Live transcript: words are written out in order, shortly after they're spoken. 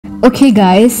Okay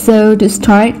guys, so to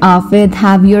start off with,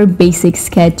 have your basic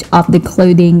sketch of the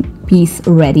clothing piece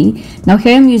ready. Now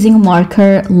here I'm using a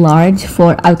marker large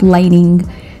for outlining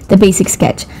the basic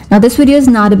sketch. Now this video is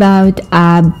not about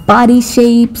body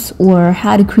shapes or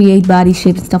how to create body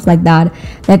shapes and stuff like that.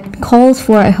 That calls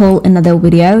for a whole another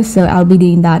video, so I'll be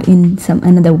doing that in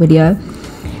another video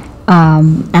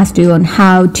as to on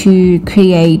how to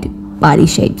create body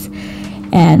shapes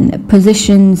and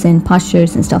positions and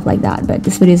postures and stuff like that. But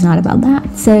this video is not about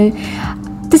that. So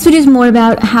this video is more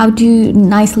about how to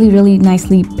really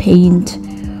nicely paint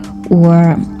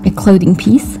or a clothing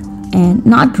piece, and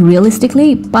not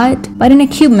realistically, but in a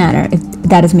cube manner, if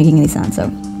that is making any sense. So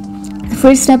the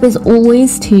first step is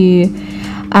always to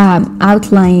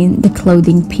outline the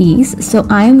clothing piece. So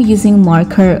I'm using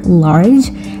marker large,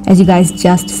 as you guys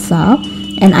just saw,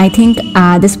 and I think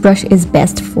this brush is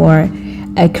best for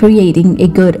creating a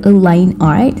good line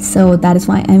art. So that is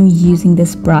why I'm using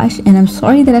this brush. And I'm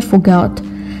sorry that I forgot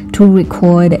to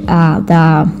record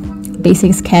the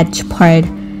basic sketch part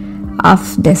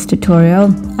of this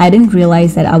tutorial. I didn't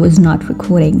realize that I was not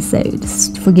recording, so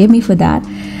just forgive me for that.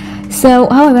 So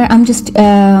however, I'm just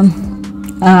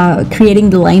creating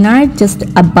the line art just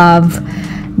above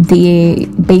the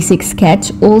basic sketch.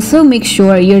 Also make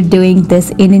sure you're doing this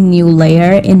in a new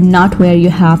layer and not where you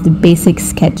have the basic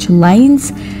sketch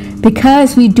lines,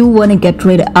 because we do want to get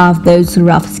rid of those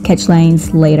rough sketch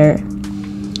lines later.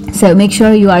 So make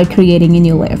sure you are creating a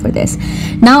new layer for this.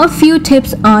 Now a few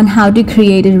tips on how to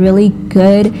create a really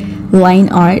good line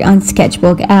art on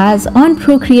Sketchbook. As on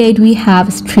Procreate we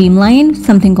have Streamline,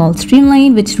 something called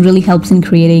Streamline, which really helps in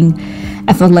creating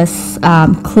effortless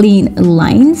clean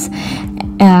lines.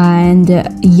 And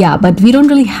yeah, but we don't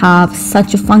really have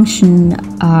such a function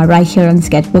right here on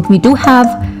Sketchbook. We do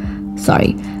have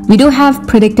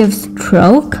Predictive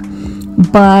Stroke,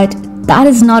 but that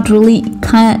is not really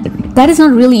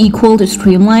equal to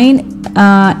Streamline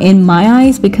in my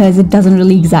eyes, because it doesn't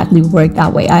really exactly work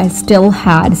that way. I still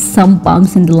had some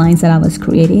bumps in the lines that I was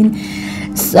creating.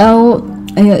 So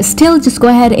still just go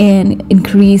ahead and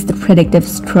increase the Predictive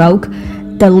Stroke,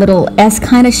 the little S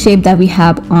kind of shape that we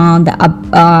have on the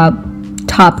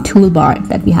top toolbar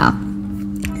that we have.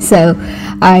 So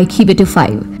I keep it to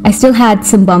 5. I still had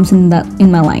some bumps in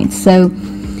my lines. So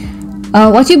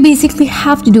what you basically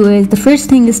have to do is, the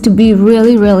first thing is to be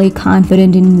really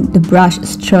confident in the brush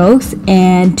strokes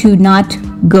and to not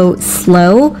go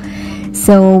slow.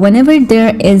 So whenever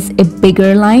there is a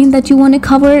bigger line that you want to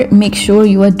cover, make sure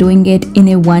you are doing it in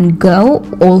a one go,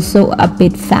 also a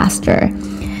bit faster.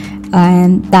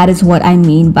 And that is what I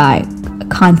mean by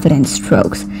confident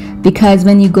strokes, because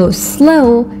when you go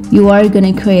slow you are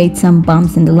going to create some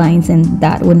bumps in the lines and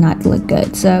that would not look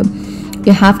good. So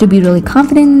you have to be really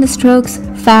confident in the strokes,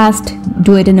 fast,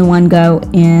 do it in a one go,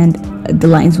 and the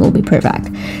lines will be perfect.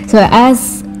 So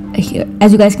as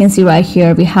you guys can see right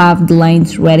here, we have the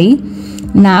lines ready.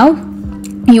 Now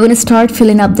you want to start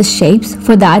filling up the shapes.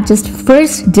 For that, just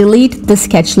first delete the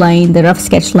sketch line, the rough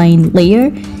sketch line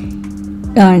layer,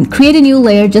 and create a new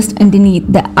layer just underneath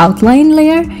the outline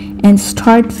layer and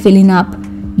start filling up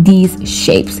these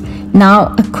shapes.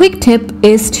 Now a quick tip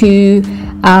is to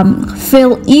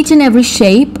fill each and every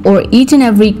shape or each and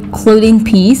every clothing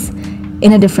piece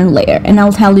in a different layer, and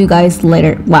I'll tell you guys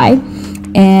later why.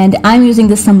 And I'm using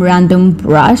this some random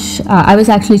brush. I was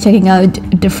actually checking out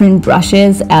different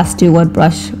brushes as to what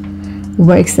brush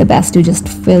works the best to just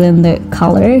fill in the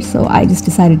color, so I just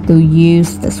decided to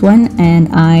use this one. And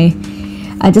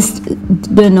I just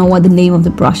don't know what the name of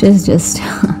the brush is, just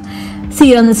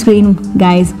see it on the screen,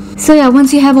 guys. So yeah,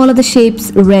 once you have all of the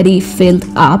shapes ready, filled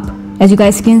up, as you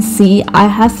guys can see, I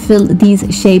have filled these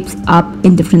shapes up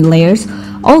in different layers.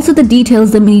 Also the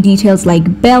details, the mini details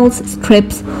like belts,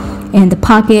 strips, and the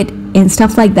pocket and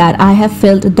stuff like that, I have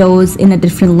filled those in a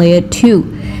different layer too.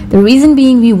 The reason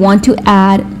being, we want to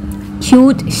add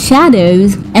cute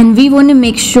shadows, and we want to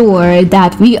make sure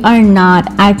that we are not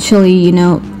actually,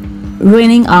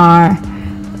 ruining our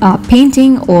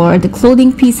painting or the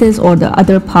clothing pieces or the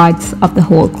other parts of the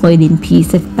whole clothing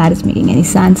piece, if that is making any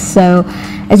sense. So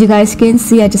as you guys can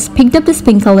see, I just picked up this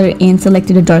pink color and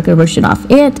selected a darker version of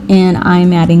it, and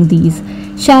I'm adding these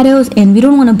shadows, and we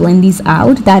don't want to blend these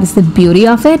out. That is the beauty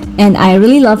of it, and I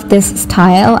really love this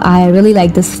style. I really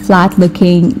like this flat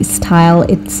looking style.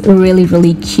 It's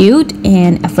really cute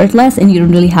and effortless, and you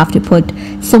don't really have to put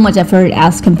so much effort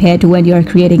as compared to when you are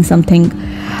creating something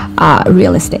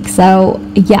realistic. So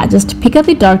yeah, just pick up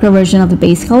a darker version of the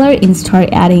base color and start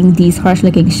adding these harsh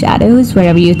looking shadows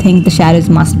wherever you think the shadows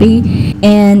must be,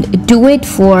 and do it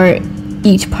for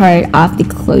each part of the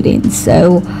clothing.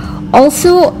 So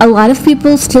also, a lot of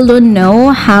people still don't know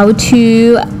how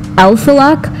to alpha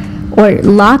lock or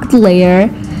locked layer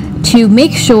to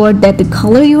make sure that the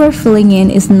color you are filling in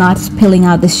is not spilling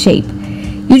out the shape.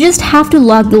 You just have to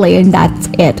lock the layer and that's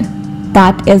it.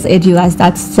 That is it, you guys.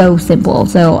 That's so simple.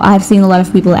 So I've seen a lot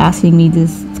of people asking me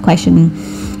this question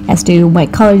as to my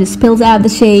color just spills out the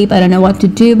shape. I don't know what to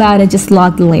do about it. Just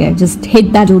lock the layer. Just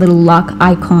hit that little lock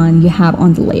icon you have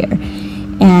on the layer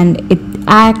and it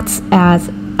acts as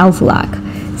alpha lock.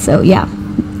 So yeah,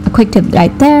 a quick tip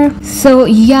right there. So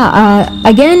yeah,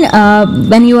 again,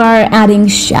 when you are adding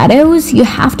shadows, you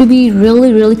have to be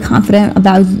really confident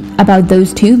about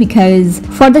those two, because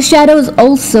for the shadows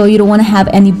also you don't want to have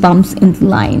any bumps in the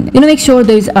line. You want to make sure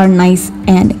those are nice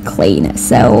and clean.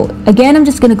 So again, I'm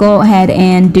just gonna go ahead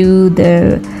and do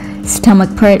the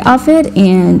stomach part of it,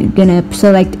 and gonna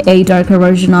select a darker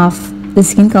version of the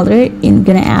skin color and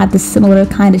gonna add the similar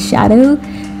kind of shadow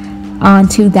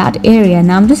onto that area.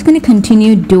 Now I'm just going to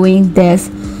continue doing this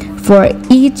for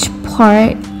each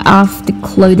part of the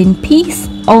clothing piece,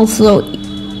 also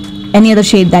any other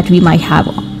shade that we might have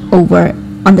over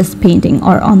on this painting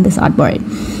or on this artboard.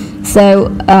 So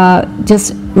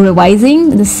just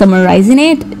summarizing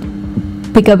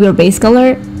it, pick up your base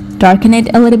color, darken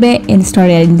it a little bit and start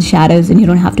adding the shadows, and you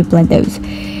don't have to blend those.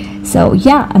 So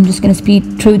yeah, I'm just going to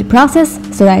speed through the process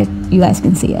so that you guys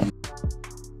can see it.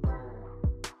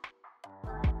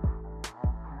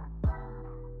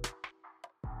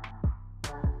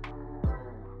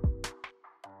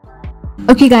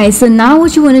 Okay guys, so now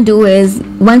what you want to do is,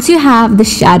 once you have the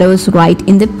shadows right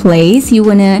in the place, you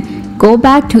want to go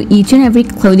back to each and every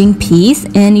clothing piece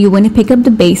and you want to pick up the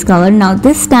base color. Now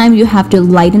this time you have to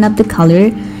lighten up the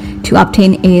color to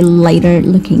obtain a lighter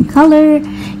looking color,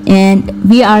 and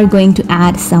we are going to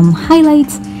add some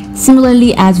highlights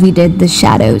similarly as we did the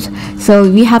shadows. So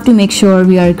we have to make sure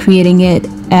we are creating it,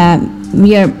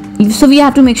 we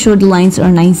have to make sure the lines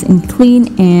are nice and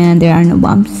clean and there are no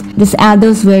bumps. Just add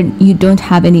those where you don't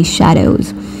have any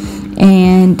shadows.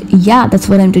 And yeah, that's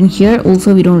what I'm doing here.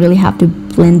 Also, we don't really have to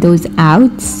blend those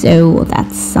out, so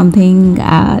that's something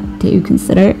to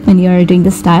consider when you're doing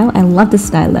the style. I love the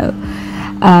style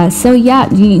though. So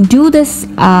yeah, you do this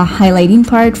highlighting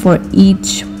part for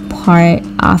each part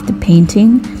of the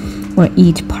painting or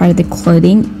each part of the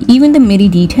clothing, even the midi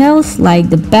details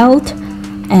like the belt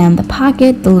and the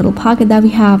pocket, the little pocket that we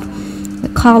have, the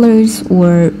collars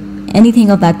or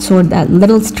anything of that sort, that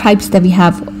little stripes that we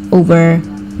have over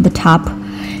the top.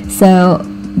 So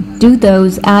do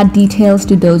those, add details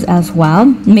to those as well,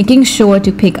 making sure to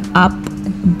pick up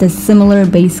the similar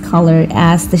base color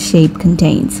as the shape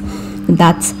contains.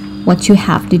 That's what you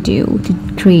have to do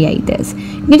to create this.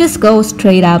 You can just go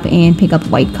straight up and pick up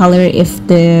white color if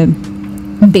the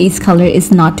base color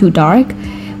is not too dark,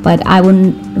 but I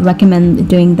wouldn't recommend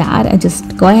doing that. I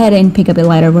just go ahead and pick up a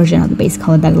lighter version of the base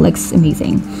color that looks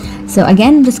amazing. So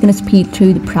again, I'm just gonna speed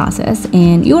through the process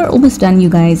and you are almost done, you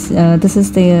guys. This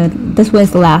was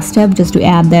the last step, just to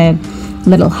add the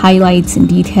little highlights and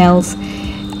details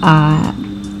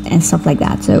and stuff like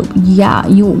that. So yeah,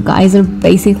 you guys are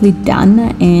basically done,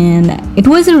 and it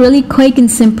was a really quick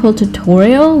and simple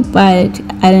tutorial, but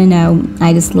I don't know,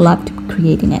 I just loved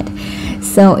creating it.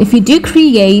 So if you do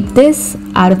create this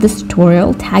out of this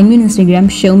tutorial, tag me on Instagram,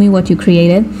 show me what you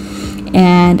created,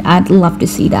 and I'd love to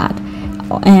see that.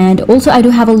 And also I do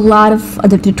have a lot of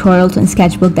other tutorials on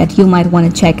Sketchbook that you might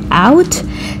want to check out,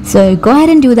 so go ahead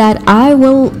and do that. I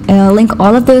will link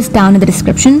all of those down in the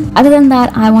description. Other than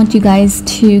that, I want you guys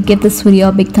to give this video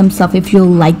a big thumbs up if you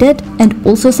liked it, and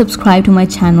also subscribe to my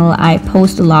channel. I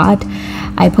post a lot.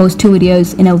 I post 2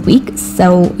 videos in a week,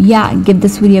 so yeah, give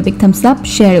this video a big thumbs up,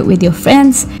 share it with your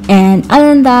friends, and other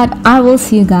than that, I will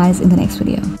see you guys in the next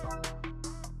video.